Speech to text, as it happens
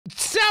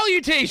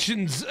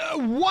Salutations!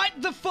 What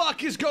the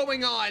fuck is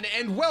going on?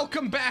 And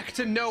welcome back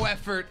to No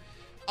Effort.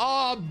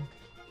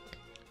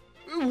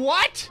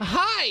 What?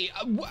 Hi!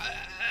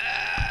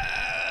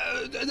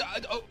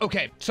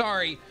 Okay,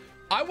 sorry.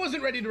 I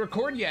wasn't ready to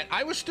record yet.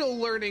 I was still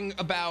learning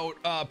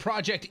about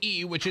Project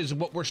E, which is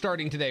what we're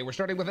starting today. We're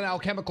starting with an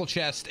alchemical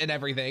chest and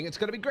everything. It's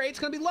gonna be great, it's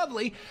gonna be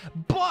lovely,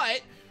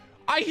 but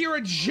I hear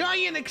a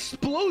giant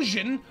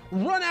explosion,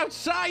 run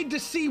outside to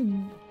see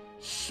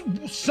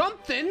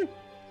something.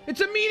 It's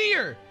a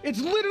meteor.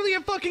 It's literally a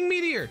fucking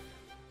meteor.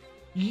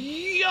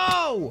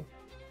 Yo,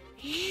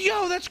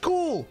 that's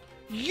cool.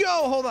 Yo,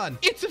 hold on.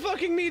 It's a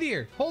fucking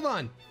meteor. Hold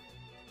on.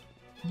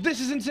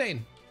 This is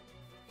insane.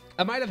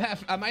 I might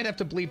have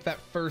to bleep that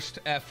first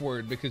F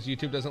word because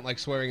YouTube doesn't like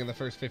swearing in the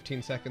first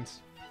 15 seconds.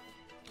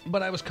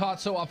 But I was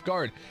caught so off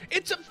guard.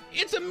 It's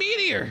a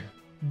meteor.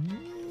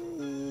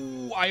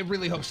 Ooh, I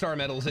really hope Star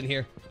Metal's in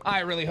here.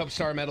 I really hope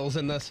Star Metal's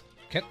in this.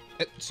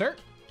 Sir,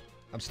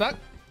 I'm stuck.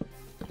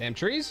 Damn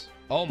trees.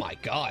 Oh my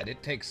God,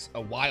 it takes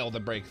a while to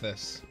break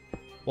this.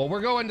 Well,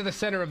 we're going to the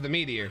center of the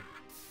meteor.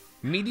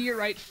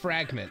 Meteorite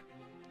fragment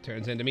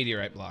turns into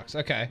meteorite blocks.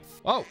 Okay.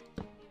 Oh,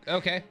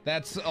 okay.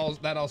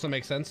 That also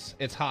makes sense.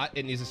 It's hot.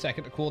 It needs a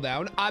second to cool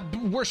down.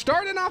 We're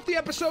starting off the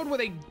episode with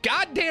a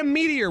goddamn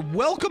meteor.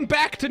 Welcome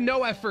back to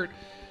No Effort.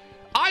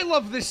 I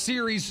love this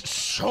series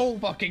so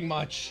fucking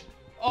much.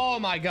 Oh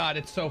my God,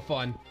 it's so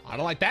fun. I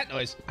don't like that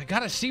noise. I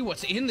gotta see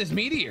what's in this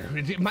meteor.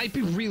 It might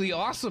be really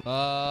awesome.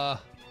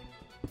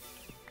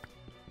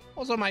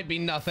 Also might be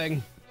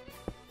nothing,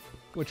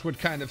 which would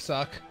kind of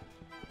suck.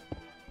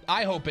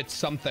 I hope it's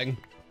something.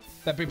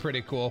 That'd be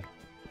pretty cool.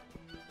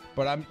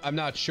 But I'm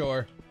not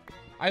sure.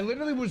 I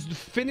literally was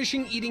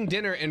finishing eating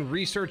dinner and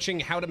researching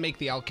how to make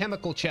the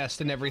alchemical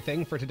chest and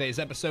everything for today's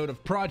episode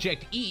of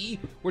Project E.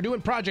 We're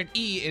doing Project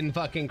E in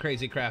fucking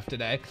Crazy Craft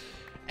today.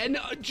 And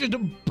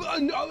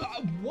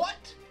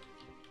what?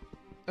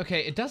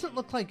 Okay, it doesn't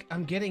look like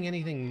I'm getting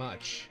anything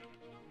much.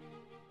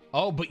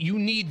 Oh, but you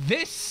need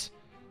this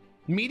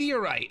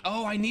meteorite.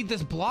 Oh, I need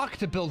this block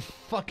to build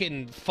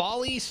fucking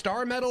Folly,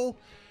 Star Metal.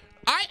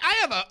 I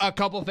have a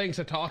couple things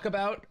to talk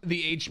about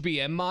the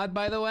HBM mod,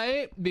 by the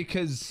way,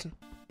 because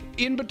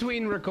in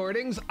between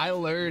recordings, I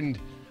learned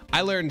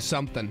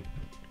something,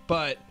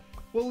 but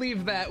we'll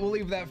leave that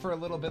for a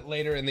little bit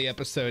later in the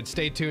episode.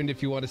 Stay tuned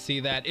if you want to see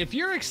that. If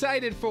you're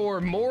excited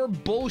for more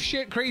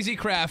bullshit Crazy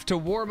Craft to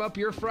warm up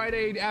your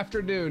Friday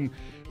afternoon,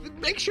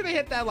 make sure to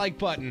hit that like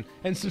button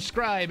and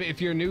subscribe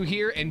if you're new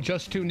here and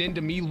just tuned into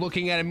me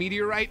looking at a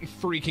meteorite and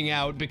freaking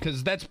out,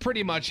 because that's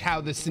pretty much how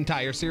this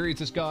entire series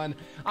has gone.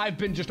 I've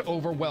been just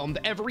overwhelmed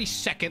every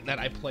second that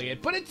I play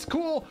it, but it's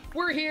cool.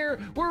 We're here,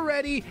 we're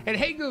ready, and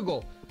hey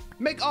Google,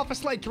 make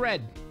Office Lights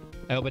red.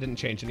 I hope I didn't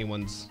change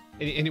anyone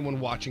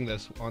watching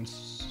this on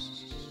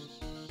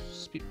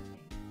speed.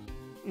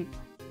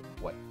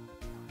 What?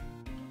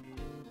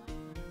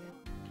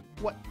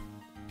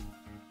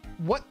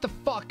 What the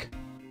fuck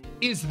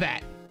is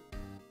that?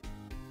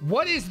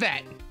 What is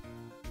that?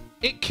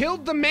 It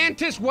killed the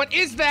mantis. What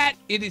is that?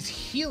 It is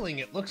healing,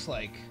 it looks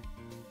like.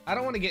 I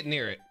don't want to get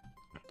near it.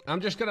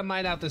 I'm just gonna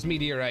mine out this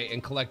meteorite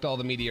and collect all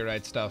the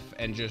meteorite stuff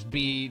and just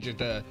be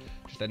just a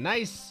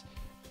nice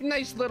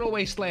little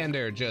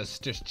wastelander,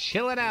 just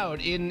chilling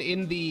out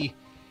in the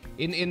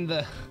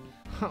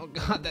oh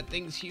God, that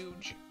thing's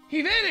huge.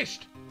 He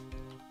vanished.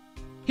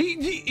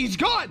 He's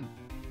gone.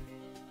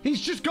 He's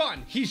just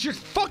gone. He's just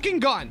fucking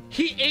gone.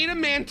 He ate a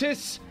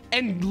mantis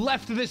and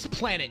left this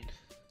planet.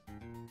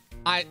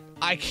 I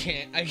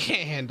can't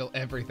handle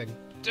everything.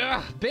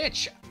 Ugh,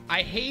 bitch,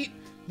 I hate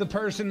the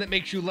person that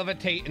makes you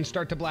levitate and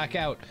start to black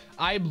out.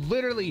 I'm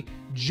literally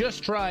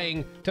just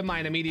trying to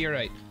mine a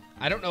meteorite.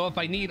 I don't know if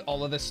I need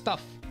all of this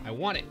stuff. I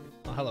want it.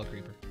 Oh, hello,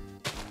 creeper.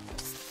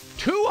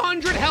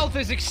 200 health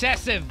is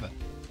excessive.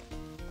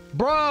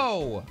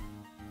 Bro,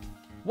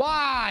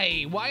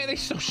 why? Why are they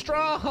so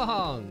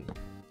strong?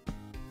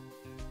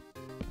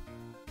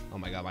 Oh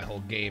my God, my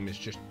whole game is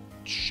just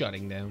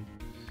shutting down.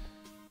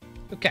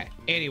 Okay,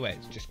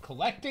 anyways, just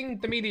collecting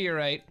the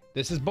meteorite.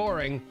 This is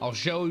boring.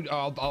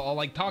 I'll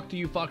like talk to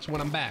you fucks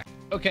when I'm back.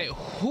 Okay,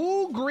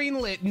 who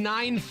greenlit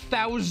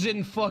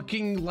 9,000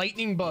 fucking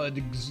lightning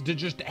bugs to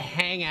just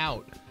hang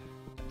out?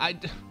 I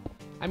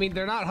mean,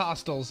 they're not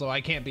hostile, so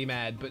I can't be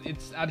mad, but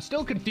I'm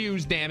still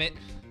confused, damn it.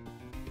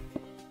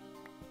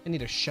 I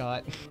need a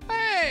shot.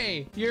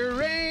 Hey,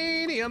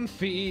 uranium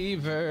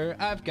fever.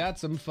 I've got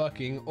some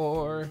fucking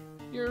ore.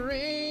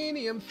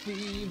 Uranium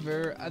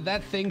fever.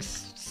 That thing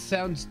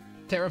sounds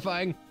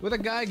terrifying. With a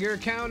Geiger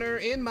counter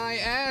in my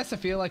ass, I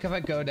feel like if I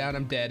go down,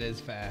 I'm dead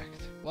as fact.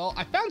 Well,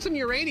 I found some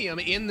uranium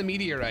in the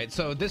meteorite,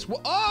 so this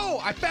will,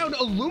 oh, I found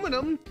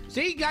aluminum.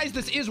 See, guys,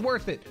 this is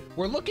worth it.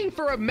 We're looking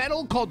for a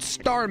metal called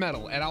Star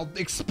Metal, and I'll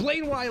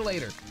explain why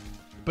later.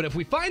 But if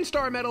we find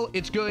Star Metal,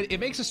 it's good. It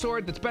makes a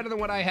sword that's better than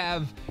what I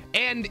have,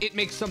 and it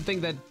makes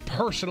something that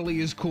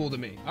personally is cool to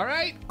me. All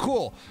right,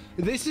 cool.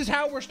 This is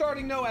how we're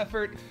starting No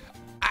Effort,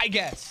 I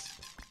guess.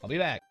 I'll be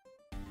back.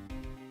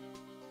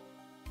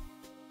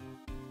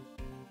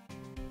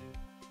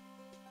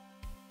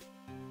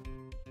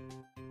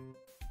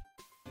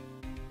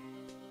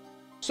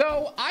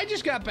 So I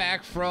just got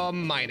back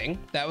from mining.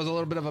 That was a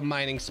little bit of a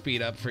mining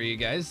speed up for you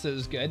guys. That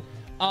was good.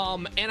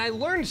 And I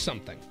learned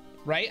something,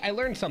 right? I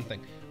learned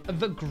something.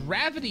 The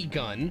gravity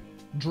gun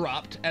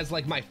dropped as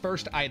like my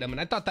first item,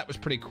 and I thought that was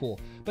pretty cool.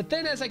 But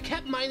then as I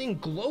kept mining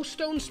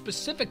glowstone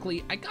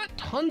specifically, I got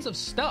tons of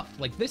stuff.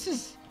 Like this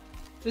is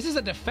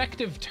a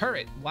defective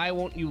turret. Why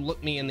won't you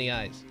look me in the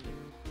eyes?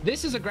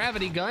 This is a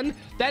gravity gun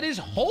that is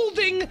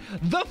holding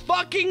the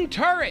fucking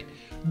turret.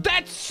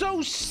 That's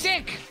so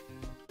sick.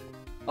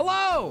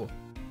 Hello.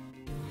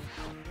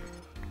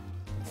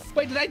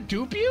 Wait, did I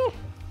dupe you?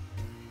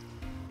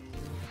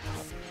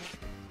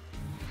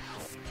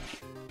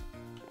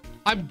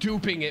 I'm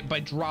duping it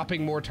by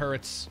dropping more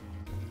turrets.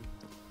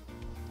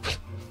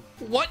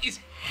 What is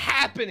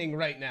happening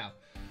right now?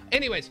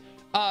 Anyways,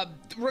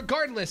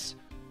 regardless,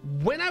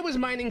 when I was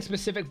mining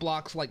specific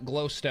blocks like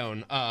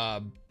glowstone,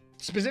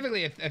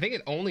 specifically, I think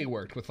it only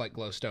worked with like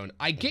glowstone,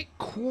 I get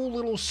cool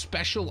little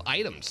special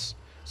items.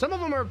 Some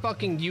of them are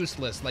fucking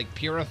useless, like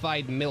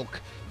purified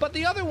milk, but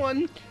the other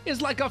one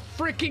is like a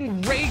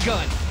freaking ray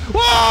gun.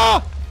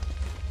 Ah!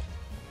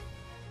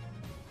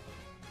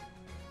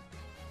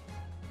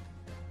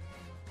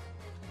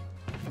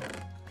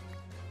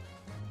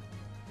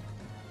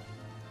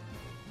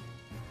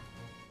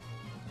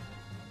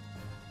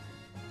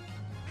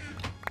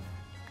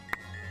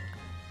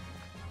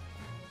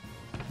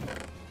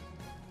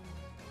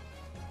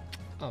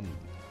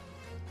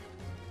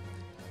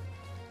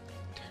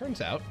 Turns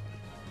out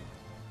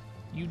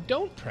you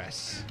don't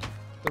press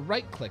the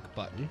right-click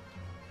button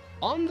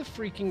on the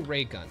freaking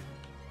ray gun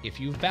if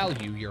you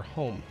value your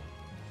home.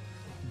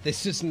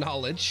 This is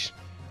knowledge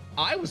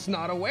I was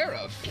not aware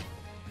of.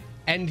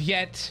 And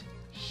yet,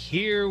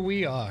 here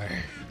we are.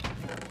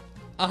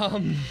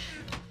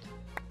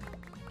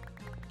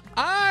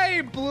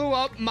 I blew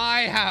up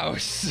my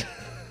house.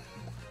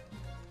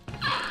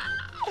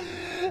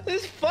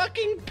 This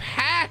fucking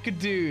pack,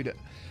 dude.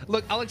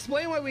 Look, I'll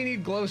explain why we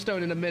need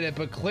glowstone in a minute,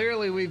 but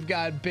clearly we've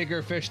got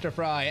bigger fish to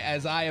fry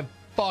as I have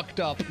fucked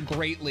up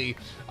greatly.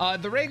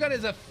 The ray gun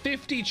is a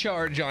 50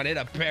 charge on it,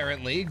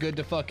 apparently. Good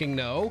to fucking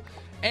know.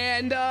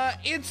 And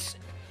it's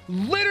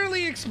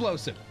literally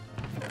explosive.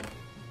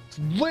 It's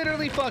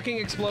literally fucking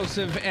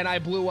explosive, and I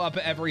blew up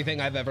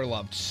everything I've ever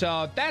loved.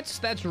 So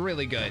that's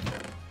really good.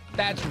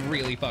 That's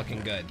really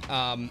fucking good.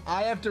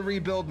 I have to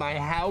rebuild my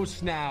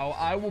house now.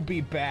 I will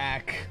be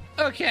back.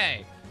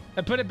 Okay,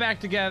 I put it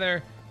back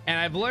together, and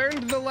I've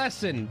learned the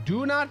lesson.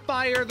 Do not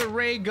fire the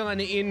ray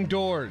gun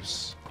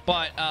indoors.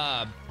 But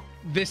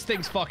this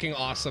thing's fucking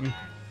awesome.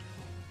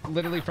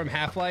 Literally from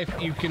Half-Life,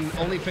 you can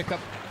only pick up...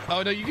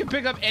 Oh no, you can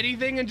pick up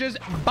anything and just...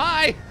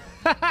 Bye!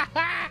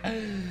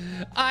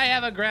 I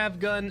have a grav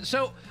gun.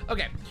 So,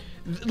 okay.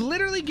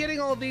 Literally getting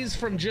all these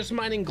from just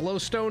mining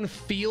glowstone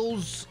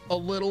feels a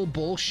little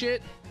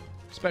bullshit.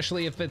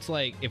 Especially if it's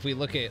like, if we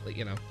look at,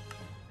 you know,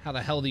 how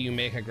the hell do you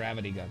make a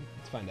gravity gun?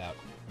 Let's find out.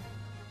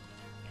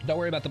 Don't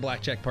worry about the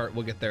blackjack part.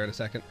 We'll get there in a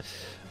second.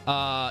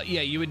 Yeah,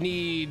 you would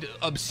need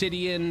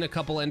obsidian, a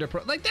couple ender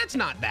pearls. Like, that's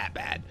not that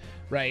bad,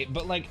 right?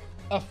 But like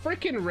a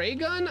freaking ray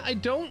gun, I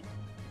don't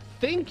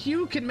think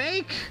you can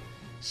make.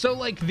 So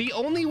like the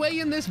only way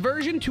in this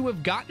version to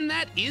have gotten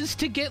that is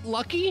to get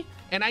lucky,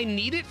 and I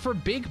need it for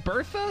Big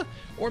Bertha,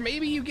 or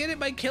maybe you get it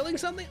by killing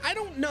something. I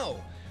don't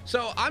know.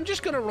 So I'm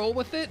just gonna roll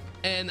with it,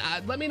 and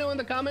let me know in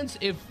the comments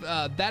if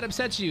that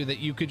upsets you, that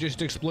you could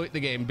just exploit the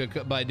game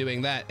by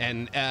doing that,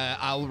 and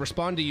I'll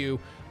respond to you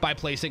by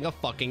placing a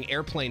fucking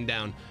airplane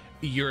down.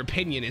 Your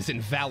opinion is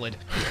invalid.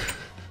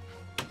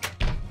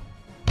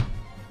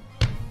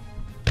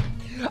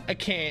 I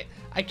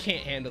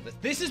can't handle this.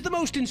 This is the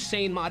most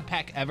insane mod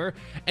pack ever,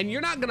 and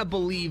you're not gonna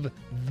believe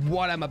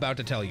what I'm about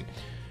to tell you.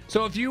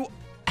 So if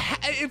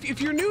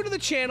you're new to the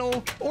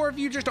channel, or if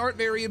you just aren't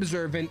very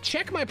observant,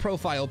 check my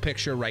profile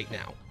picture right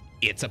now.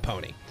 It's a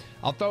pony.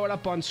 I'll throw it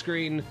up on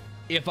screen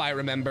if I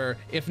remember.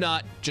 If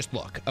not, just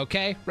look,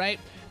 okay? Right?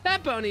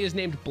 That pony is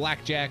named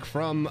Blackjack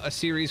from a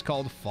series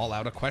called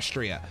Fallout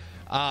Equestria.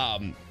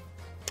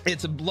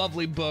 It's a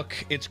lovely book.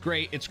 It's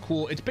great. It's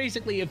cool. It's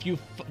basically if you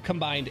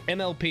combined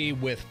MLP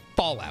with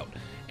Fallout,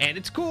 and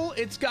it's cool.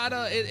 It's got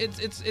a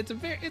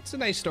it's a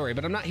nice story,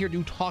 but I'm not here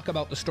to talk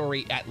about the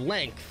story at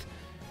length.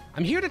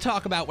 I'm here to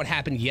talk about what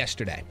happened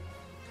yesterday.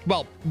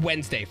 Well,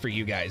 Wednesday for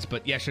you guys,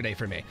 but yesterday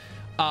for me.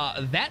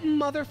 That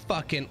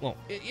motherfucking, well,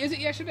 is it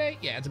yesterday?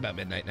 Yeah, it's about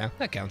midnight now.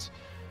 That counts.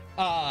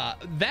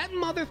 That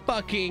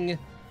motherfucking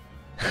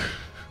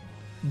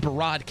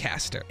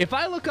broadcaster. If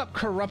I look up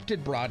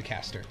corrupted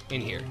broadcaster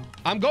in here,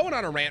 I'm going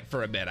on a rant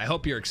for a bit. I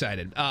hope you're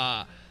excited.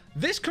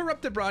 This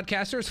corrupted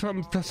broadcaster is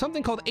from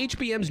something called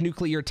HBM's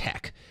Nuclear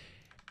Tech.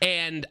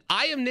 And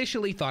I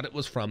initially thought it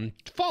was from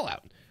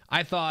Fallout.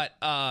 I thought,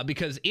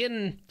 because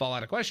in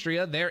Fallout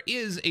Equestria, there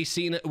is a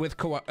scene with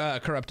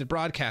corrupted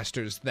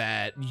broadcasters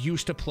that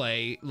used to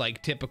play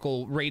like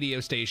typical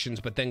radio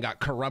stations, but then got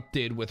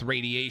corrupted with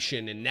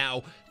radiation and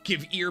now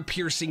give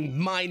ear-piercing,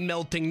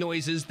 mind-melting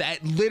noises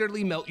that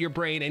literally melt your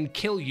brain and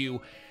kill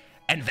you.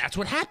 And that's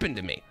what happened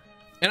to me.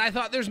 And I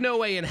thought, there's no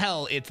way in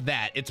hell it's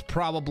that. It's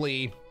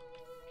probably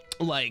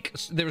like,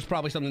 there was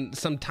probably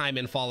some time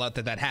in Fallout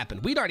that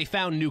happened. We'd already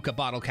found Nuka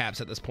bottle caps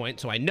at this point,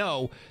 so I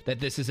know that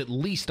this is at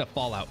least a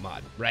Fallout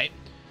mod, right?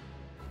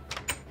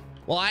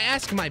 Well, I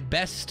asked my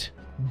best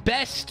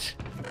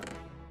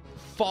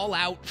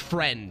Fallout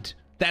friend.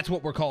 That's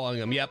what we're calling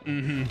him. Yep,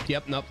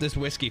 yep, nope, this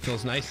whiskey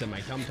feels nice in my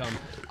tum-tum.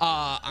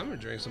 I'm gonna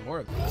drink some more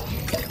of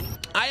this.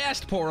 I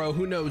asked Poro,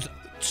 who knows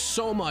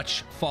so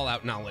much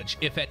Fallout knowledge,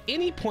 if at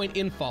any point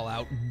in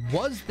Fallout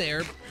was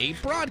there a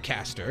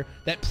broadcaster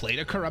that played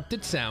a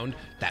corrupted sound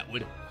that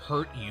would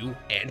hurt you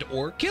and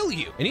or kill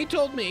you. And he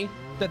told me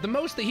that the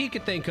most that he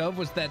could think of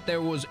was that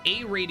there was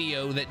a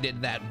radio that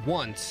did that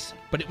once,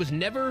 but it was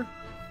never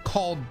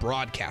called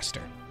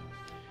broadcaster.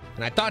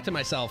 And I thought to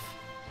myself,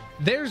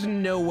 there's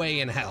no way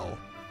in hell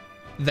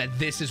that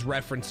this is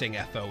referencing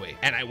FOE.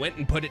 And I went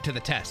and put it to the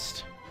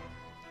test.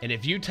 And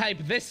if you type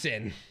this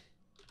in,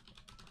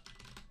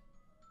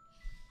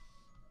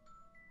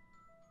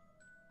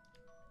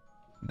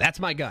 that's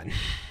my gun.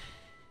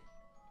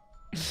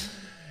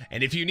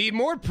 And if you need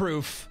more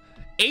proof,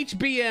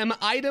 HBM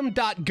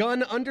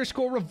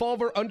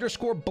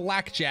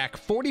item.gun_revolver_blackjack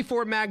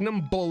 44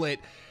 Magnum bullet,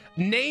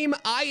 name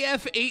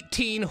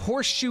IF-18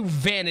 Horseshoe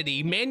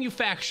Vanity,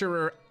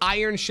 manufacturer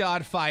Iron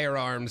Shod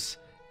Firearms,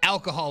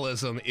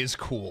 alcoholism is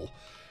cool.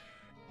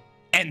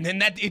 And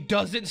then it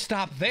doesn't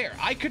stop there.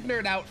 I could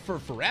nerd out for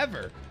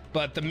forever,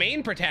 but the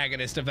main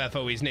protagonist of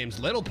FOE's name's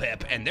Little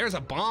Pip, and there's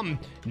a bomb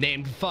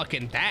named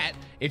fucking that.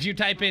 If you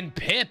type in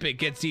Pip, it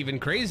gets even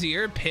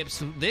crazier.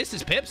 This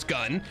is Pip's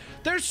gun.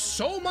 There's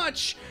so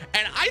much,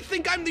 and I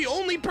think I'm the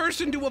only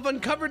person to have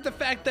uncovered the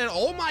fact that,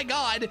 oh my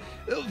god,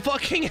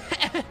 fucking,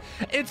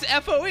 it's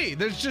FOE.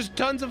 There's just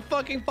tons of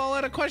fucking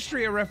Fallout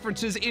Equestria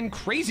references in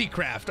Crazy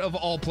Craft, of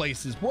all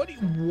places.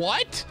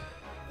 What?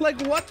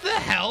 Like, what the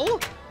hell?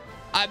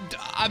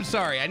 I'm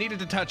sorry, I needed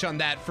to touch on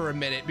that for a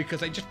minute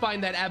because I just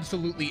find that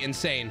absolutely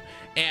insane.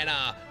 And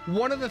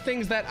one of the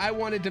things that I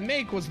wanted to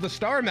make was the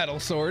Star Metal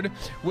Sword,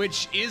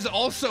 which is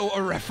also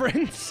a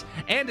reference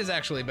and is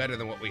actually better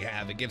than what we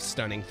have. It gives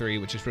Stunning 3,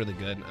 which is really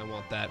good. I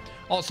want that.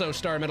 Also,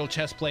 Star Metal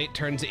Chestplate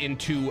turns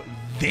into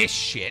this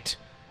shit.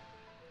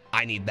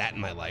 I need that in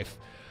my life.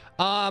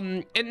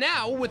 And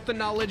now, with the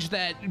knowledge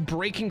that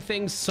breaking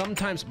things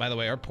sometimes... By the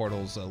way, our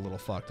portal's a little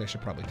fucked. I should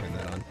probably turn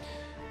that on.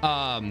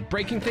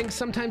 Breaking things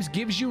sometimes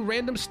gives you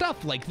random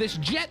stuff, like this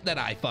jet that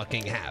I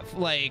fucking have.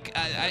 Like,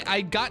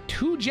 I got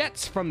 2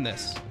 jets from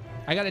this.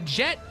 I got a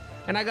jet,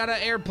 and I got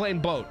an airplane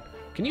boat.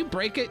 Can you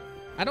break it?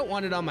 I don't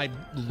want it on my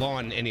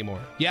lawn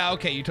anymore. Yeah,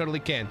 okay, you totally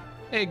can.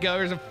 There you go,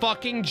 there's a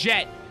fucking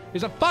jet.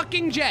 There's a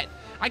fucking jet.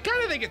 I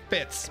kind of think it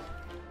fits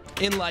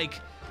in, like,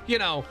 you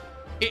know,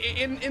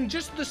 in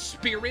just the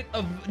spirit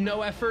of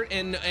no effort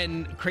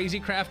and Crazy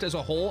Craft as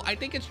a whole. I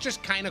think it's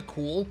just kind of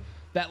cool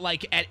that,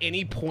 like, at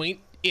any point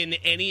in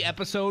any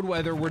episode,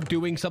 whether we're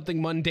doing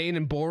something mundane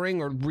and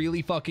boring or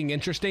really fucking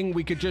interesting,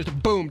 we could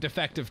just boom,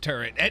 defective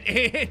turret at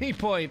any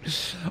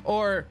point.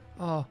 Or,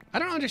 I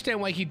don't understand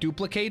why he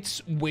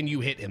duplicates when you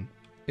hit him.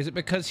 Is it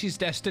because he's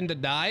destined to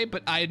die?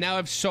 But I now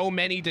have so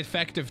many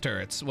defective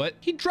turrets. What?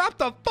 He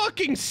dropped a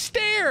fucking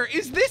stair.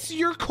 Is this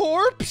your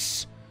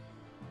corpse?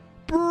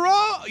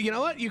 Bro, you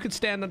know what? You could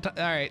stand on top.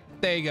 All right,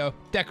 there you go.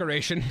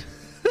 Decoration.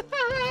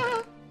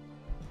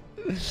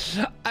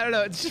 I don't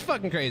know, it's just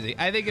fucking crazy.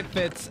 I think it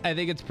fits. I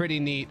think it's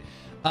pretty neat.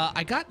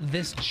 I got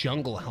this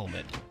jungle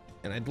helmet,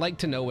 and I'd like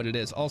to know what it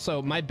is.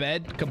 Also, my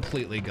bed,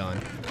 completely gone.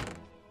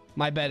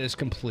 My bed is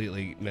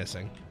completely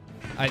missing.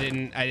 I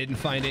didn't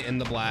find it in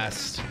the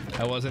blast.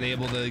 I wasn't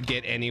able to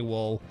get any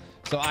wool.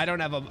 So I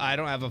don't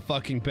have a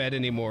fucking bed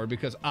anymore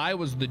because I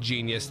was the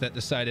genius that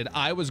decided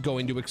I was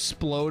going to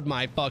explode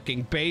my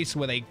fucking base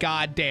with a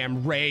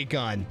goddamn ray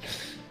gun.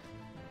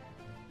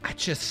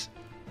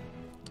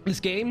 This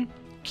game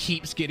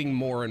keeps getting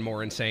more and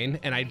more insane,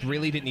 and I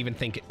really didn't even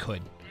think it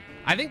could.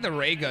 I think the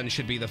ray gun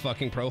should be the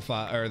fucking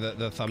profile, or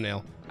the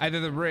thumbnail. Either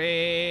the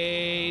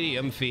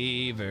radium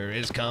fever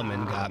is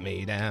coming, got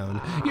me down.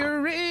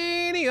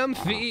 Uranium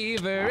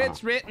fever,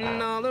 it's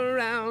written all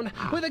around.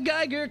 With a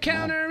Geiger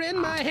counter in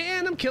my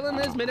hand, I'm killing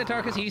this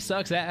Minotaur cause he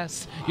sucks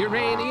ass.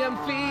 Uranium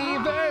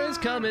fever is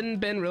coming,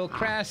 been real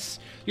crass.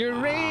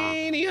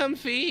 Uranium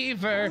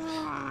fever.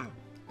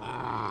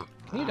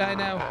 Can you die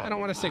now? I don't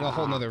want to sing a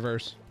whole nother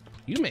verse.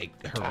 You make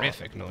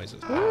horrific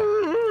noises.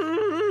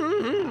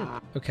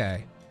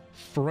 Okay.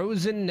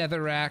 Frozen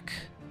Netherrack.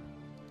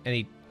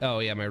 Oh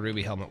yeah, my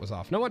ruby helmet was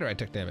off. No wonder I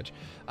took damage.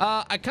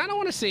 I kind of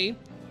want to see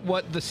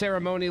what the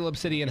ceremonial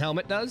obsidian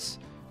helmet does,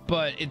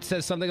 but it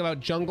says something about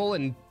jungle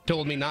and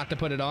told me not to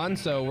put it on,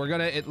 so we're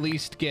gonna at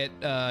least get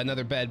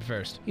another bed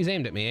first. He's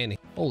aimed at me, ain't he?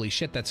 Holy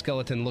shit, that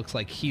skeleton looks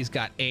like he's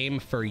got aim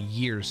for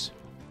years.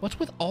 What's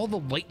with all the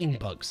lightning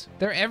bugs?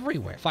 They're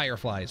everywhere.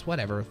 Fireflies,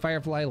 whatever.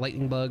 Firefly,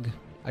 lightning bug.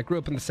 I grew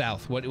up in the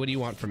South. What do you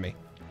want from me?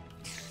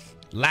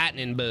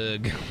 Lightning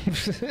bug.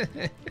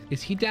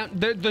 Is he down?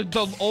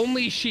 The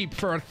only sheep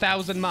for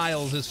 1,000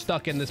 miles is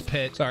stuck in this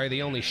pit. Sorry,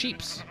 the only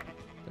sheeps.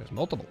 There's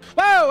multiple.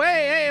 Whoa,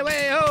 hey,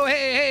 oh,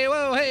 hey,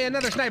 whoa, hey,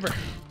 another sniper.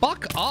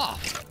 Fuck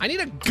off. I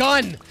need a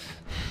gun.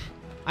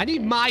 I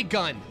need my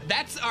gun.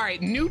 That's all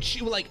right.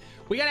 Like,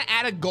 We gotta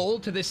add a goal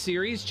to this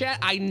series, chat.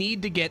 I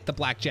need to get the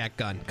blackjack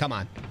gun. Come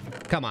on.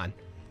 Come on.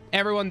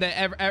 Everyone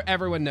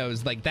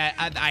knows, like, that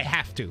I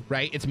have to,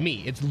 right? It's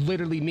me. It's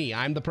literally me.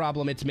 I'm the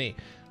problem. It's me.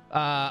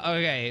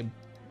 Okay.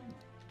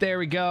 There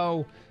we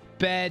go.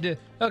 Bed.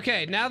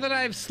 Okay, now that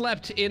I've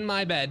slept in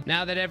my bed,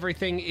 now that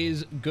everything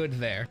is good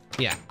there.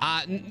 Yeah.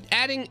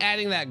 Adding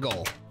that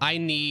goal. I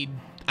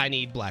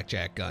need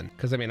blackjack gun,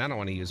 because I mean, I don't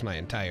want to use my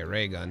entire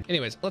ray gun.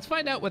 Anyways, let's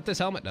find out what this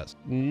helmet does.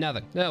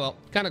 Nothing. Oh well,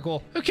 kind of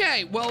cool.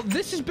 Okay, well,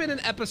 this has been an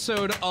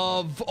episode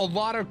of a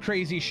lot of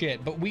crazy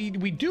shit, but we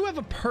do have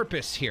a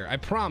purpose here. I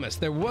promise.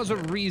 There was a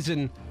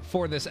reason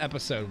for this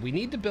episode. We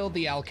need to build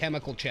the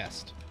alchemical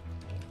chest.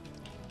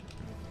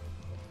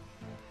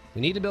 We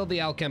need to build the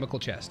alchemical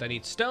chest. I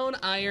need stone,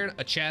 iron,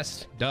 a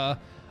chest, duh,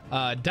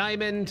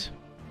 diamond.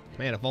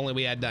 Man, if only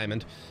we had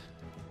diamond.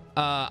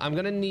 I'm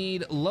gonna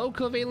need low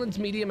covalence,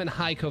 medium, and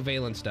high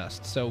covalence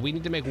dust. So we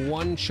need to make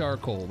 1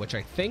 charcoal, which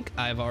I think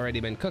I've already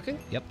been cooking.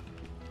 Yep.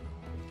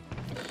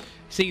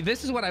 See,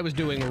 this is what I was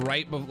doing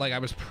right before, like I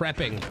was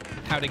prepping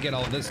how to get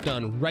all this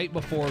done right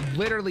before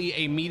literally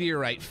a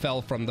meteorite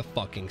fell from the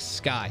fucking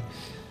sky.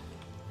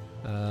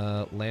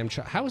 Lamb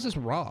chop. How is this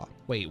raw?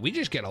 Wait, we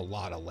just get a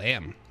lot of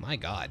lamb. My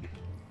God.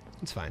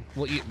 It's fine.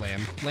 We'll eat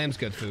lamb. Lamb's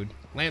good food.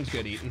 Lamb's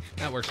good eating.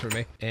 That works for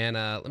me. And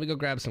let me go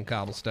grab some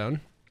cobblestone.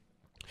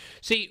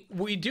 See,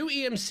 we do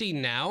EMC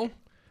now.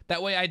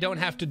 That way I don't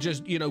have to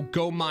just, you know,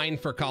 go mine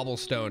for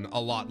cobblestone a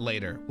lot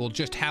later. We'll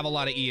just have a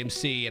lot of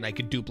EMC and I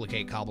could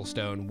duplicate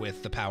cobblestone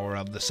with the power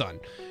of the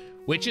sun,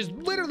 which is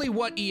literally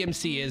what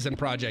EMC is and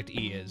Project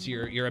E is.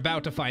 You're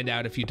about to find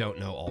out if you don't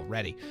know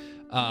already.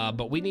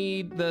 But we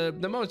need the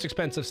most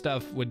expensive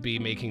stuff would be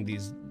making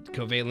these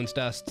covalence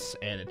dusts,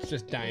 and it's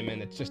just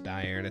diamond, it's just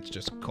iron, it's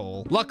just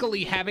coal.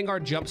 Luckily, having our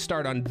jump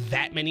start on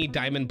that many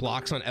diamond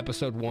blocks on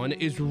episode 1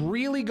 is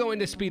really going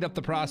to speed up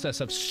the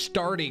process of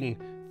starting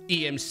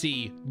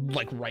EMC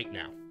like right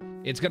now.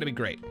 It's gonna be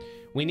great.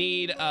 We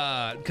need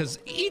because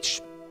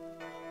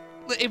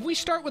if we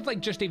start with like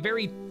just a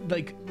very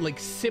like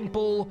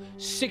simple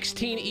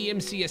 16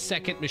 EMC a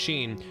second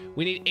machine,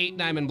 we need 8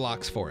 diamond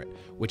blocks for it,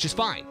 which is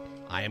fine.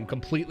 I am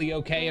completely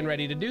okay and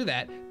ready to do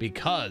that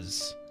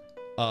because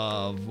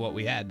of what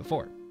we had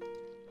before.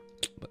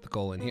 Put the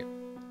coal in here.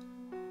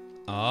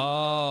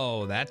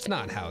 Oh, that's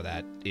not how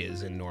that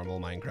is in normal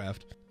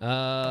Minecraft.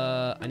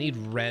 I need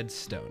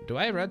redstone. Do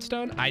I have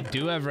redstone? I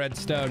do have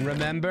redstone.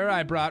 Remember,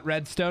 I brought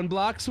redstone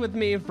blocks with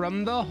me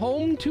from the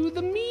home to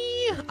the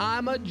me.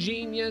 I'm a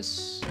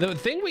genius. The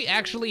thing we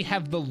actually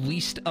have the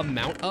least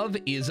amount of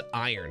is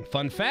iron.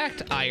 Fun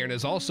fact, iron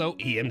is also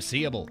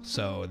EMCable,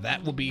 so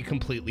that will be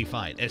completely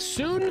fine. As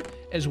soon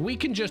as we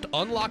can just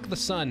unlock the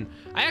sun,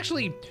 I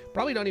actually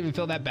probably don't even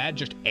feel that bad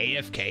just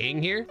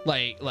AFKing here.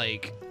 Like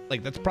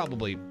that's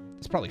probably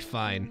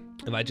fine.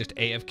 If I just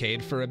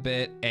AFK'd for a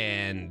bit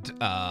and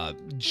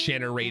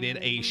generated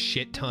a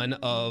shit ton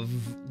of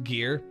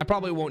gear. I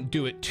probably won't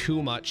do it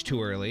too much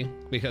too early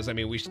because I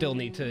mean we still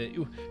need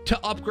to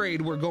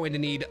upgrade. We're going to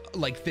need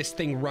like this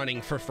thing running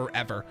for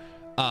forever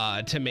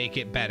to make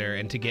it better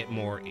and to get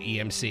more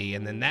EMC,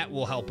 and then that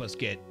will help us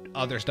get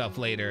other stuff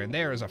later. And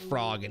there is a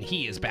frog and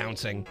he is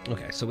bouncing.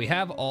 Okay, so we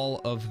have all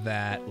of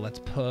that. Let's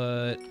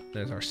put,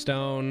 there's our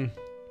stone.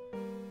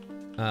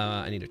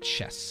 I need a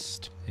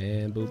chest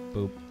and boop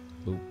boop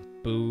boop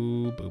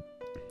boop boop.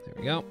 There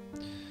we go.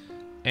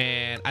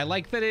 And I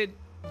like that it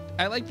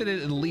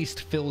at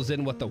least fills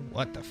in what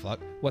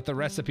the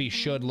recipe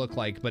should look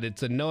like, but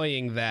it's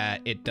annoying that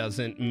it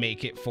doesn't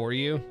make it for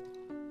you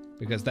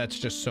because that's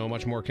just so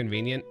much more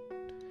convenient.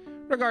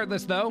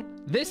 Regardless though,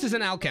 this is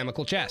an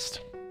alchemical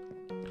chest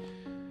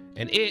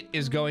and it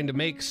is going to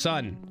make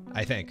sun,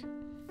 I think.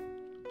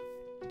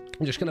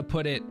 I'm just gonna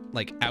put it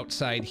like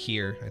outside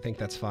here. I think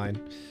that's fine.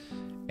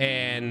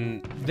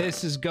 And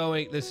this is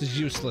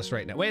useless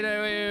right now. Wait,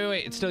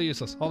 it's still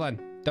useless. Hold on.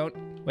 Don't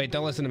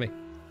listen to me.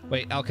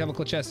 Wait,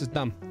 alchemical chest is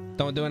dumb.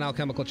 Don't do an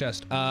alchemical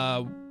chest.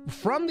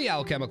 From the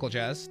alchemical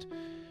chest,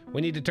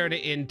 we need to turn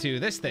it into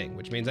this thing,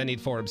 which means I need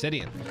 4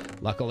 obsidian.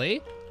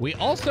 Luckily, we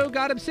also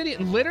got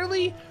obsidian.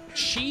 Literally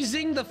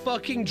cheesing the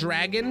fucking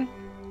dragon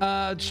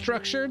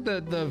structure,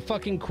 the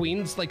fucking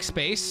queen's like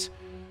space,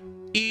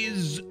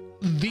 is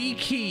the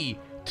key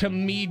to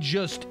me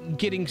just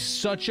getting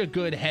such a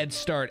good head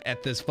start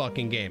at this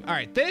fucking game. All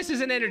right, this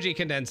is an energy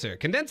condenser.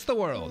 Condense the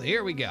world.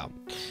 Here we go.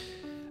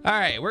 All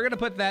right, we're gonna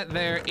put that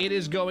there. It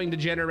is going to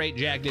generate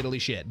jack diddly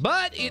shit,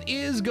 but it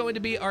is going to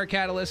be our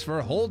catalyst for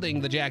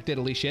holding the jack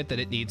diddly shit that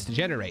it needs to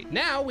generate.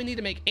 Now we need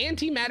to make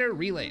antimatter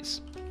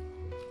relays.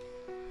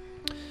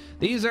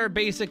 These are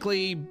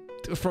basically,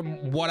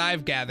 from what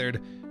I've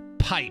gathered,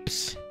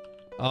 pipes.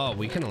 Oh,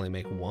 we can only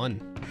make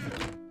 1.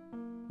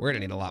 We're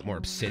gonna need a lot more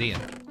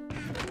obsidian.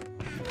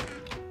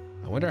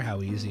 I wonder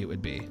how easy it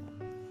would be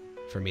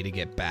for me to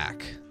get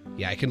back.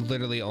 Yeah, I can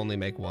literally only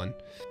make 1.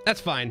 That's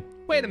fine.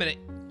 Wait a minute.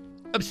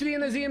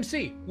 Obsidian is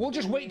EMC. We'll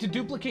just wait to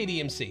duplicate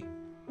EMC.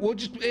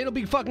 It'll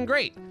be fucking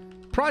great.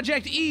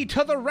 Project E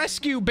to the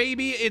rescue,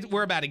 baby.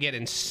 We're about to get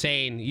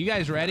insane. You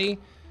guys ready?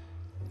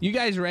 You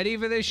guys ready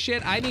for this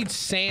shit? I need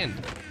sand.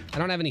 I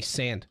don't have any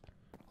sand.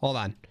 Hold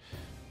on.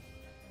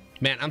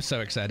 Man, I'm so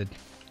excited.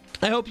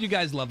 I hope you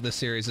guys love this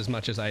series as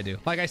much as I do.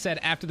 Like I said,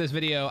 after this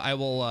video, I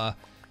will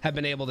have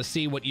been able to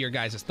see what your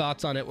guys'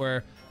 thoughts on it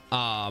were.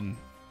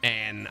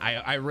 And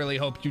I really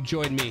hope you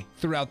join me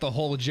throughout the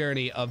whole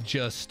journey of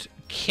just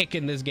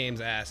kicking this game's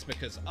ass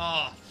because,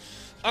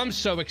 I'm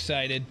so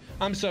excited.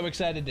 I'm so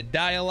excited to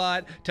die a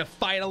lot, to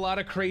fight a lot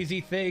of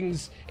crazy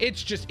things.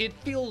 It's just, it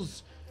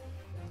feels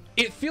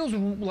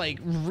like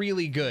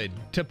really good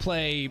to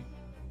play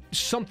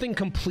something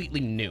completely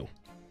new.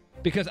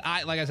 Because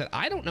like I said,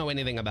 I don't know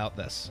anything about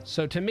this.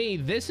 So to me,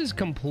 this is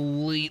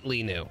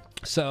completely new.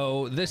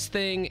 So this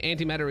thing,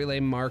 Antimatter Relay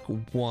Mark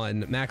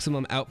 1,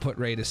 maximum output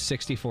rate is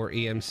 64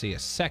 EMC a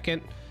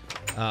second.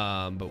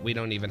 But we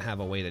don't even have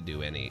a way to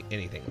do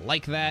anything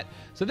like that.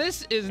 So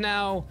this is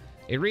now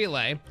a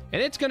relay,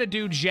 and it's gonna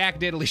do jack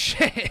diddly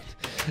shit.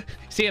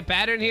 See a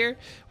pattern here?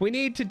 We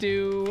need to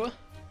do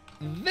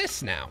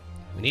this now.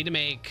 We need to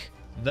make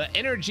the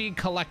energy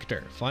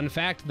collector. Fun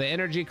fact, the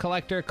energy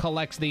collector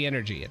collects the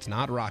energy. It's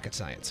not rocket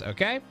science,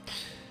 okay?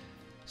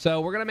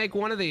 So we're gonna make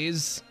one of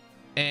these,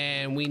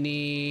 and we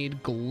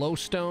need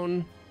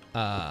glowstone.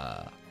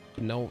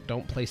 No,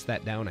 don't place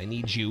that down. I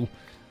need you.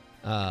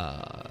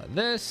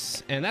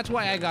 This, and that's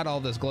why I got all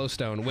this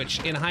glowstone,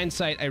 which in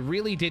hindsight, I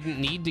really didn't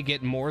need to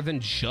get more than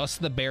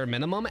just the bare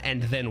minimum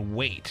and then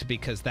wait,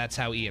 because that's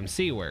how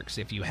EMC works.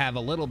 If you have a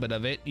little bit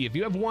of it, if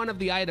you have one of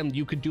the item,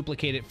 you could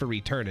duplicate it for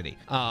eternity.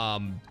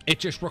 It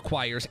just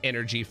requires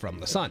energy from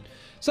the sun.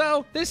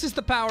 So this is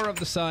the power of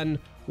the sun.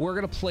 We're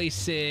gonna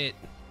place it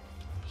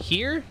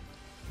here,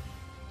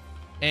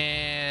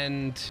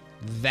 and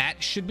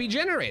that should be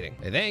generating,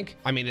 I think.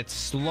 I mean, it's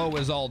slow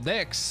as all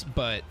dicks,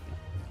 but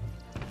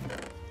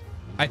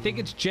I think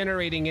it's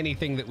generating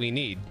anything that we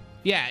need.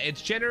 Yeah,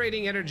 it's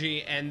generating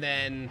energy, and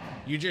then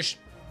you just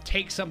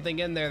take something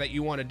in there that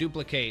you want to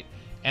duplicate.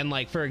 And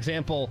like, for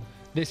example,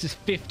 this is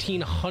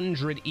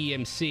 1500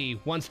 EMC.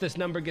 Once this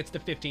number gets to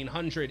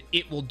 1500,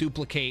 it will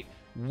duplicate.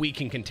 We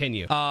can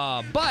continue.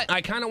 But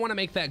I kind of want to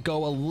make that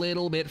go a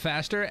little bit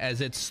faster as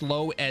it's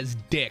slow as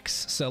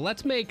dicks. So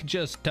let's make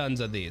just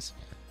tons of these.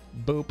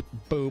 Boop,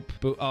 boop,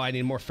 boop. Oh, I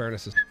need more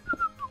furnaces.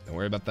 Don't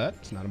worry about that.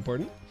 It's not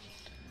important.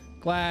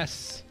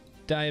 Glass.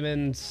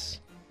 Diamonds,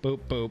 boop,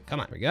 boop.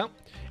 Come on, here we go.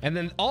 And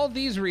then all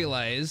these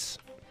relays,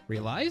 what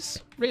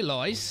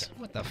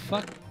the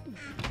fuck?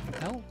 What the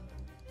hell?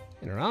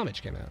 Inner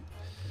homage came out.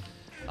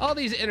 All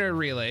these inner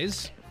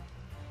relays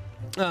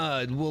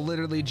will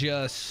literally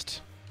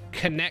just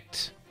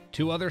connect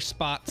to other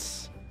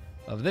spots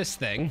of this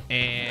thing.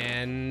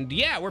 And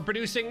yeah, we're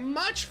producing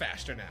much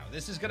faster now.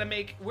 This is gonna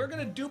make, we're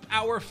gonna dupe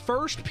our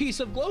first piece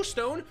of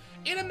glowstone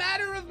in a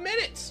matter of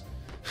minutes.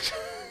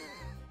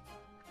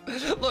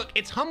 Look,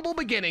 it's humble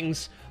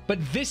beginnings, but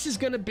this is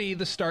going to be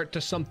the start to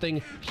something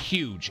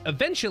huge.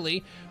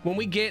 Eventually, when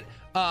we get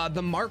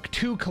the Mark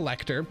II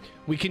collector,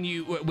 we can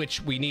use,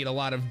 which we need a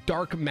lot of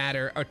dark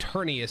matter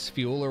Eternius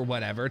fuel or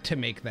whatever to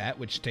make that,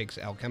 which takes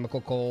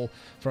alchemical coal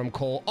from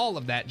coal, all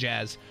of that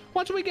jazz.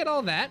 Once we get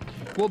all that,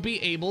 we'll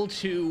be able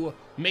to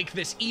make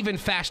this even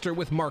faster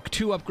with Mark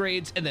II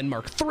upgrades and then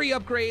Mark III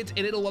upgrades,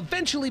 and it'll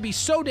eventually be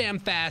so damn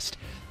fast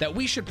that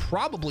we should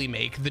probably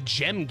make the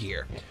gem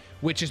gear,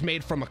 which is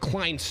made from a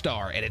Klein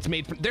star, and it's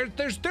made from,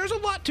 there's a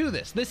lot to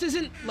this. This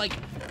isn't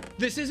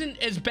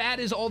as bad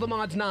as All the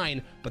Mods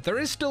 9, but there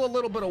is still a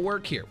little bit of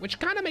work here, which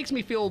kind of makes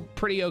me feel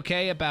pretty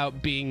okay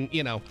about being,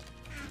 you know,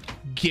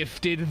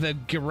 gifted the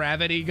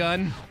gravity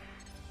gun.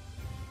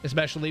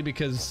 Especially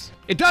because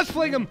it does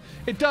fling him,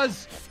 it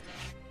does.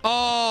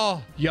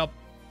 Oh, yup,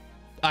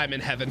 I'm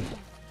in heaven.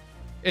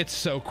 It's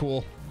so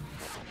cool.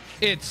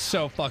 It's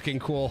so fucking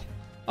cool.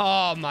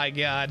 Oh my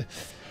God.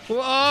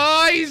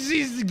 Oh,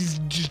 he's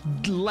just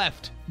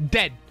left.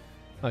 Dead.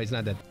 Oh, he's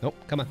not dead. Nope,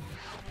 come on.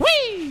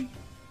 Whee!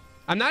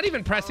 I'm not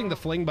even pressing the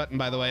fling button,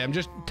 by the way. I'm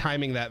just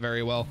timing that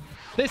very well.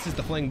 This is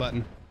the fling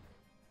button.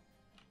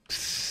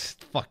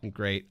 Fucking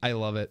great. I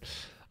love it.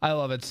 I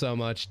love it so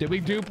much. Did we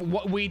dupe?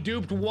 We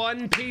duped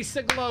one piece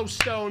of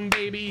glowstone,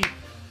 baby.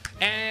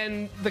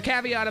 And the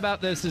caveat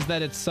about this is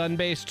that it's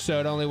sun-based,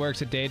 so it only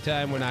works at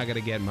daytime. We're not going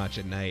to get much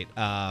at night.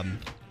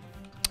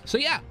 So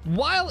yeah,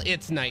 while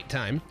it's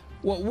nighttime,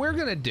 what we're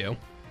gonna do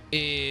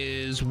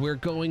is we're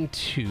going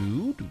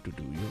to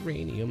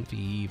uranium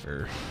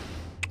fever.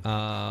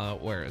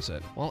 Where is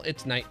it? Well,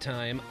 it's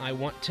nighttime. I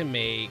want to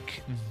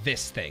make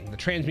this thing, the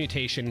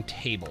transmutation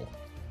table.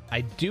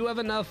 I do have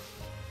enough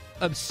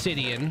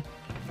obsidian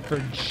for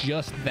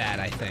just that,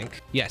 I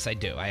think. Yes, I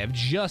do. I have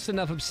just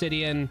enough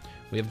obsidian.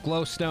 We have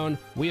glowstone,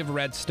 we have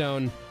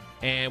redstone,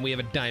 and we have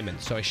a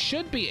diamond. So I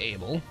should be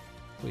able,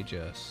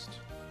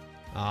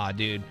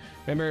 dude,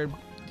 remember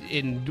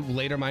in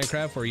later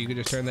Minecraft where you could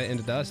just turn that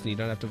into dust and you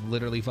don't have to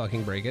literally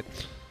fucking break it?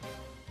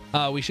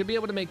 We should be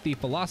able to make the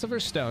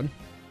Philosopher's Stone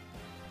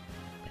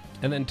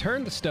and then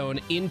turn the stone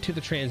into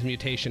the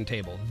transmutation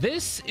table.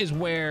 This is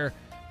where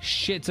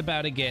shit's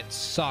about to get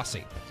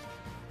saucy.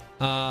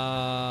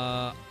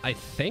 I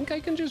think I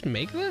can just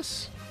make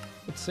this.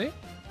 Let's see.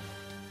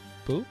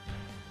 Boop.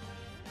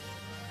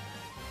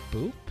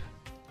 Boop.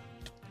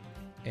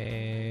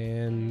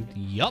 And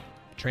yup,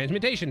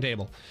 transmutation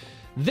table.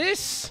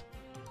 This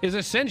is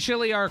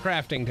essentially our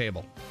crafting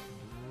table.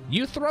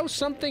 You throw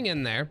something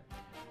in there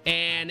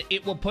and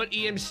it will put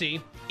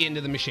EMC into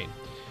the machine.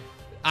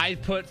 I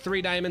put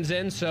 3 diamonds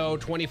in, so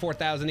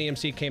 24,000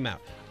 EMC came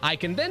out. I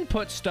can then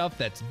put stuff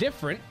that's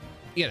different,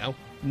 you know,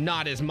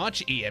 not as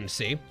much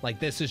EMC, like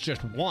this is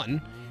just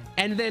 1,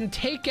 and then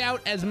take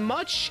out as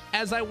much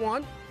as I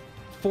want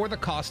for the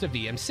cost of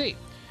EMC.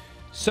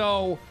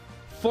 So,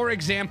 for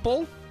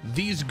example,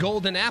 these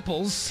golden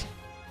apples,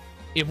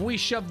 if we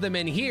shove them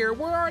in here,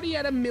 we're already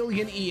at 1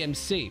 million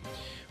EMC.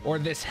 Or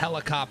this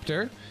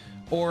helicopter,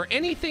 or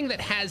anything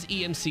that has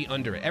EMC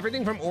under it.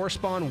 Everything from ore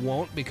spawn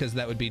won't, because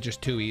that would be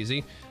just too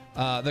easy.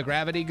 The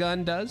gravity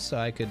gun does, so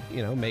I could,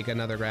 you know, make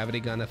another gravity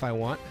gun if I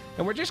want.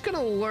 And we're just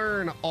gonna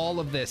learn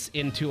all of this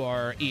into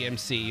our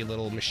EMC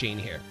little machine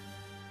here.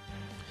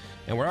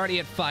 And we're already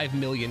at 5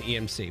 million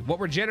EMC. What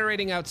we're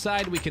generating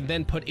outside, we can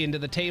then put into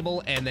the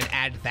table and then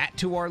add that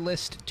to our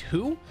list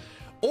too.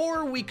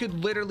 Or we could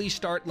literally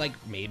start like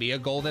maybe a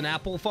golden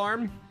apple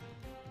farm.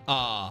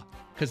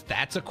 Because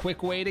that's a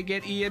quick way to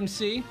get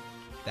EMC.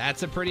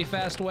 That's a pretty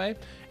fast way.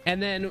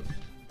 And then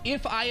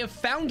if I have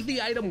found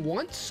the item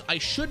once, I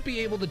should be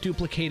able to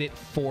duplicate it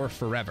for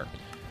forever.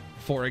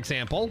 For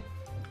example,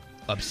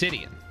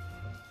 obsidian.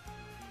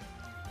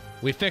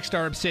 We fixed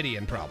our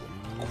obsidian problem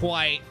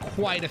quite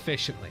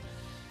efficiently.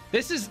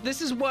 This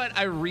is what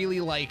I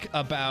really like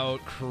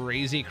about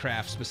Crazy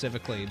Craft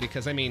specifically,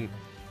 because I mean,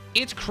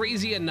 it's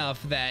crazy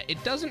enough that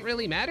it doesn't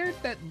really matter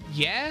that,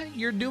 yeah,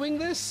 you're doing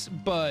this,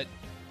 but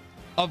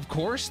of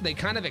course they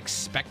kind of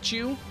expect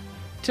you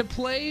to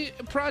play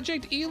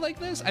Project E like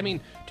this. I mean,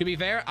 to be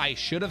fair, I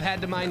should have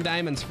had to mine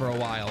diamonds for a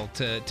while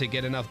to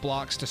get enough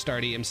blocks to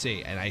start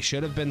EMC, and I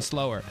should have been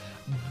slower.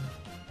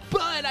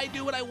 But I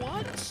do what I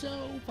want,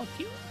 so fuck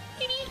you.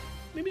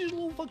 Maybe just a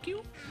little fuck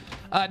you.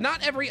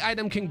 Not every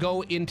item can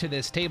go into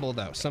this table,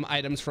 though. Some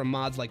items from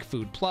mods like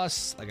Food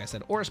Plus, like I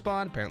said, Ore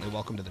Spawn, apparently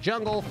Welcome to the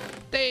Jungle,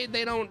 they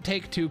don't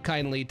take too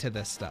kindly to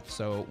this stuff,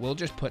 so we'll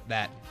just put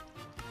that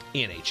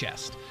in a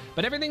chest.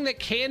 But everything that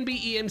can be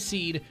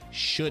EMC'd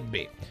should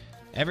be.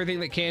 Everything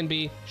that can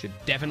be should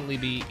definitely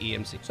be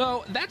EMC.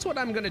 So that's what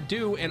I'm gonna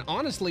do, and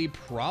honestly,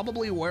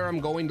 probably where I'm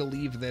going to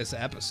leave this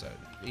episode,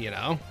 you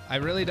know? I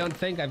really don't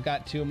think I've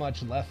got too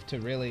much left to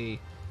really,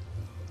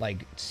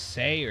 like,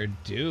 say or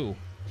do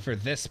for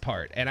this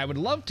part. And I would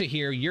love to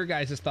hear your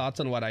guys' thoughts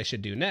on what I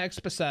should do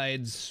next,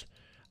 besides,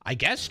 I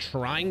guess,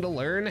 trying to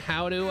learn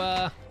how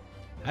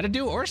to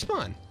do ore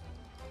spawn.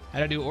 How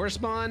to do ore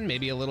spawn,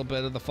 maybe a little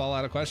bit of the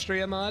Fallout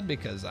Equestria mod,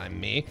 because I'm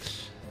me.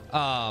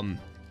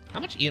 How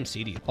much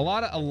EMC do you? A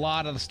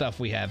lot of the stuff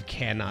we have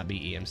cannot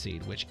be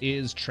EMC'd, which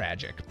is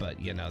tragic, but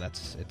you know,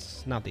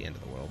 it's not the end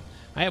of the world.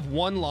 I have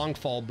 1 long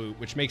fall boot,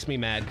 which makes me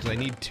mad because I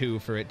need 2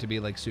 for it to be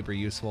like super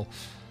useful.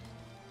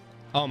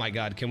 Oh my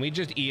god, can we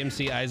just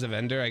EMC Eyes of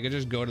Ender? I could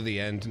just go to the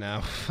end now.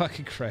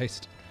 Fucking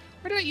Christ.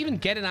 Where did I even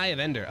get an Eye of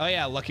Ender? Oh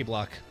yeah, Lucky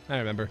Block. I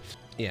remember.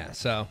 Yeah,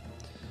 so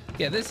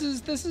yeah, this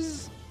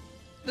is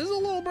a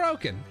little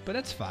broken, but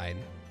it's fine.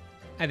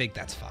 I think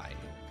that's fine.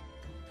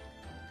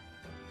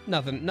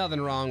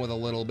 Nothing wrong with a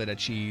little bit of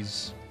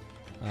cheese.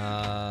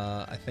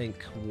 I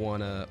think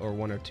 1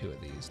 or 2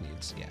 of these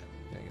needs, yeah,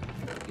 there you go.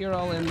 You're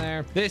all in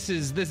there. This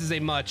is a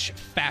much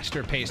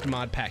faster paced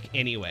mod pack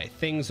anyway.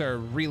 Things are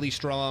really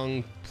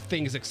strong.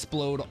 Things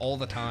explode all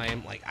the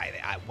time. Like,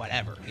 I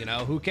whatever, you know,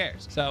 who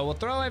cares? So we'll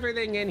throw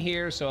everything in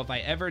here, so if I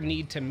ever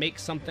need to make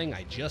something,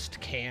 I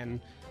just can.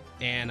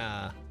 And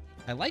I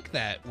like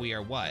that we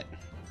are what?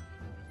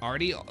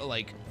 Already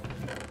like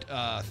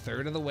a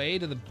third of the way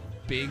to the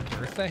Big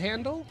Bertha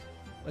handle?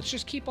 Let's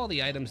just keep all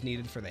the items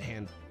needed for the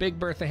handle. Big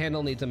Bertha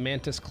handle needs a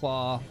mantis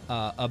claw,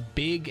 a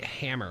big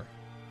hammer.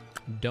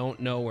 Don't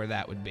know where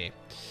that would be.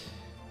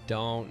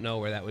 Don't know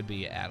where that would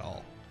be at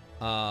all.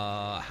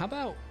 How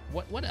about,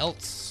 what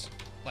else?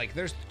 Like,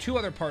 there's 2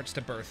 other parts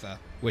to Bertha,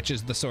 which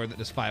is the sword that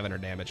does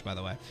 500 damage, by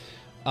the way.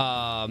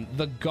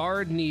 The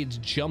guard needs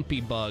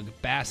Jumpy Bug,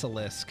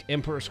 Basilisk,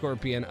 Emperor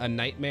Scorpion, a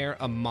Nightmare,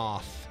 a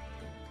Moth,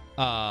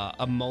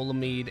 a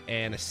Molamede,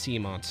 and a Sea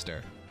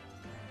Monster.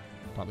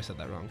 Probably said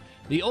that wrong.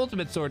 The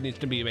ultimate sword needs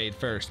to be made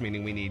first,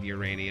 meaning we need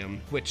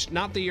uranium, which,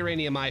 not the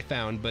uranium I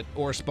found, but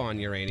ore spawn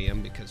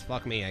uranium, because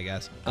fuck me, I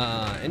guess.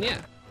 And yeah.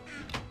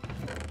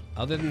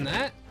 Other than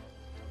that,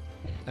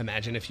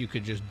 imagine if you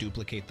could just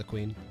duplicate the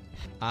queen.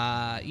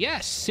 Yeah,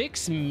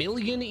 6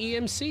 million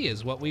EMC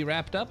is what we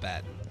wrapped up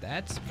at.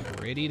 That's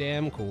pretty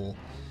damn cool.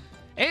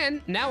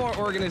 And now our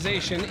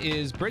organization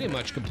is pretty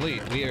much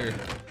complete.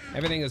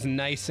 Everything is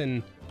nice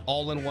and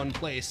all in one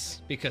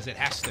place, because it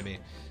has to be.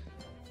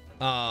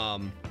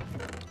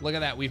 Look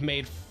at that. We've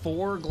made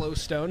 4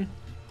 glowstone.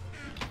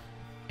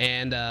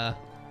 And,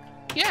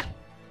 yeah.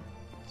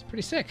 It's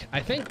pretty sick. I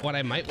think what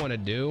I might want to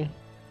do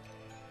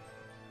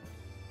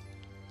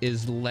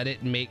is let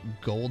it make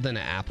golden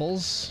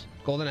apples.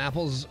 Golden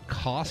apples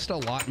cost a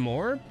lot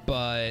more,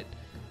 but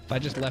if I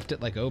just left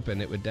it, like,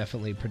 open, it would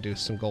definitely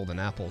produce some golden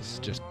apples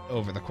just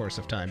over the course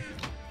of time.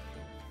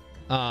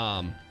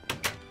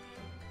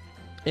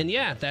 And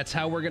yeah, that's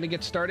how we're gonna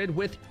get started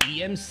with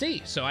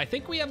EMC. So I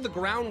think we have the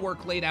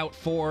groundwork laid out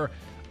for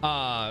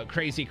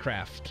Crazy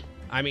Craft.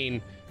 I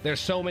mean, there's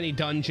so many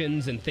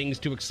dungeons and things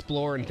to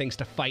explore and things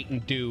to fight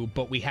and do,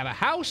 but we have a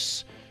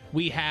house,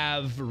 we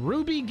have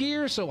ruby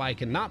gear so I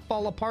can not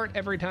fall apart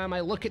every time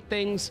I look at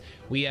things.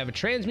 We have a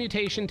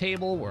transmutation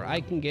table where I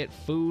can get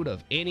food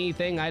of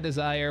anything I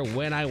desire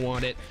when I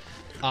want it.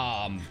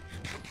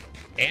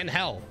 And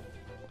hell,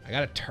 I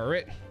got a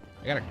turret,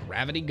 I got a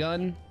gravity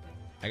gun,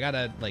 I got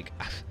a, like,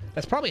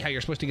 that's probably how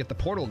you're supposed to get the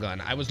portal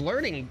gun. I was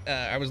learning,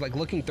 I was like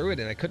looking through it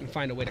and I couldn't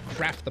find a way to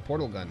craft the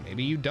portal gun.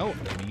 Maybe you don't,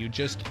 maybe you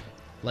just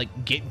like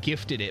get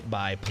gifted it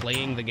by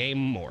playing the game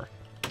more.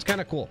 It's kind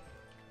of cool.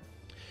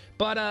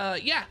 But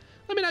yeah,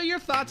 let me know your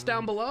thoughts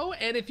down below.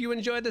 And if you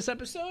enjoyed this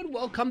episode,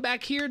 well, come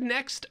back here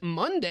next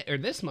Monday, or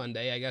this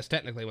Monday, I guess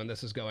technically when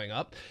this is going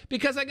up,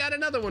 because I got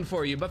another one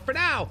for you. But for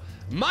now,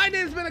 my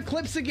name's been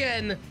Eclipse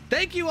again.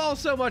 Thank you all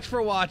so much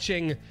for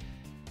watching.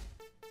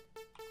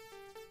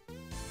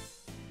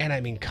 And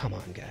I mean, come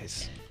on,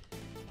 guys.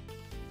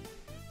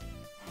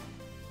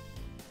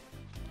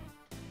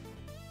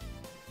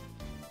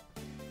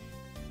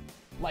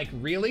 Like,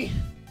 really?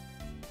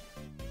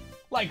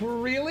 Like,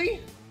 really?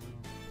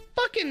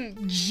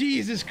 Fucking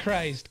Jesus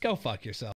Christ. Go fuck yourself.